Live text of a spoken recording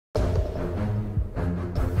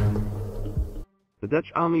The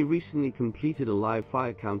Dutch Army recently completed a live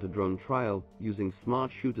fire counter-drone trial using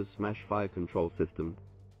Smart Shooter's Smash Fire Control System.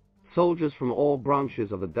 Soldiers from all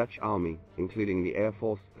branches of the Dutch Army, including the Air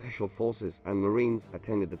Force, Special Forces and Marines,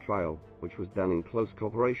 attended the trial, which was done in close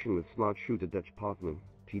cooperation with Smart Shooter Dutch partner,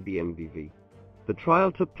 TBMBV. The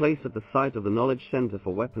trial took place at the site of the Knowledge Center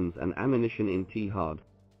for Weapons and Ammunition in T Hard.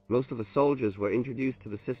 Most of the soldiers were introduced to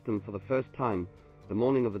the system for the first time the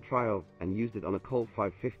morning of the trial and used it on a Colt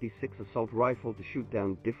 556 assault rifle to shoot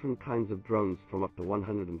down different kinds of drones from up to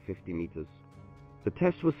 150 meters. The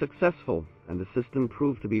test was successful, and the system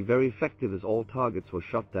proved to be very effective as all targets were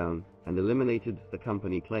shot down and eliminated, the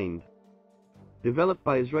company claimed. Developed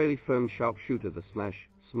by Israeli firm Sharpshooter, the Smash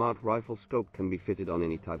Smart Rifle Scope can be fitted on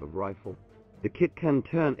any type of rifle. The kit can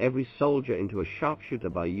turn every soldier into a sharpshooter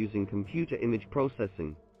by using computer image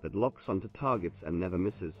processing that locks onto targets and never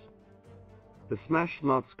misses. The Smash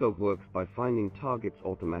Smart Scope works by finding targets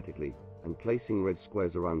automatically and placing red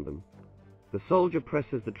squares around them. The soldier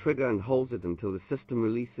presses the trigger and holds it until the system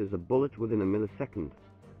releases a bullet within a millisecond.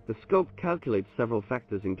 The scope calculates several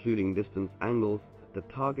factors including distance, angles, the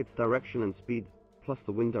target's direction and speed, plus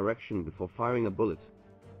the wind direction before firing a bullet.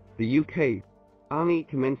 The UK Army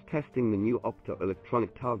commenced testing the new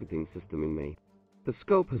optoelectronic targeting system in May. The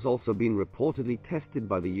scope has also been reportedly tested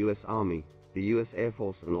by the US Army, the US Air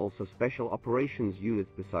Force and also Special Operations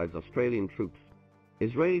units besides Australian troops.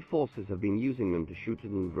 Israeli forces have been using them to shoot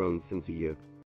at drones since a year.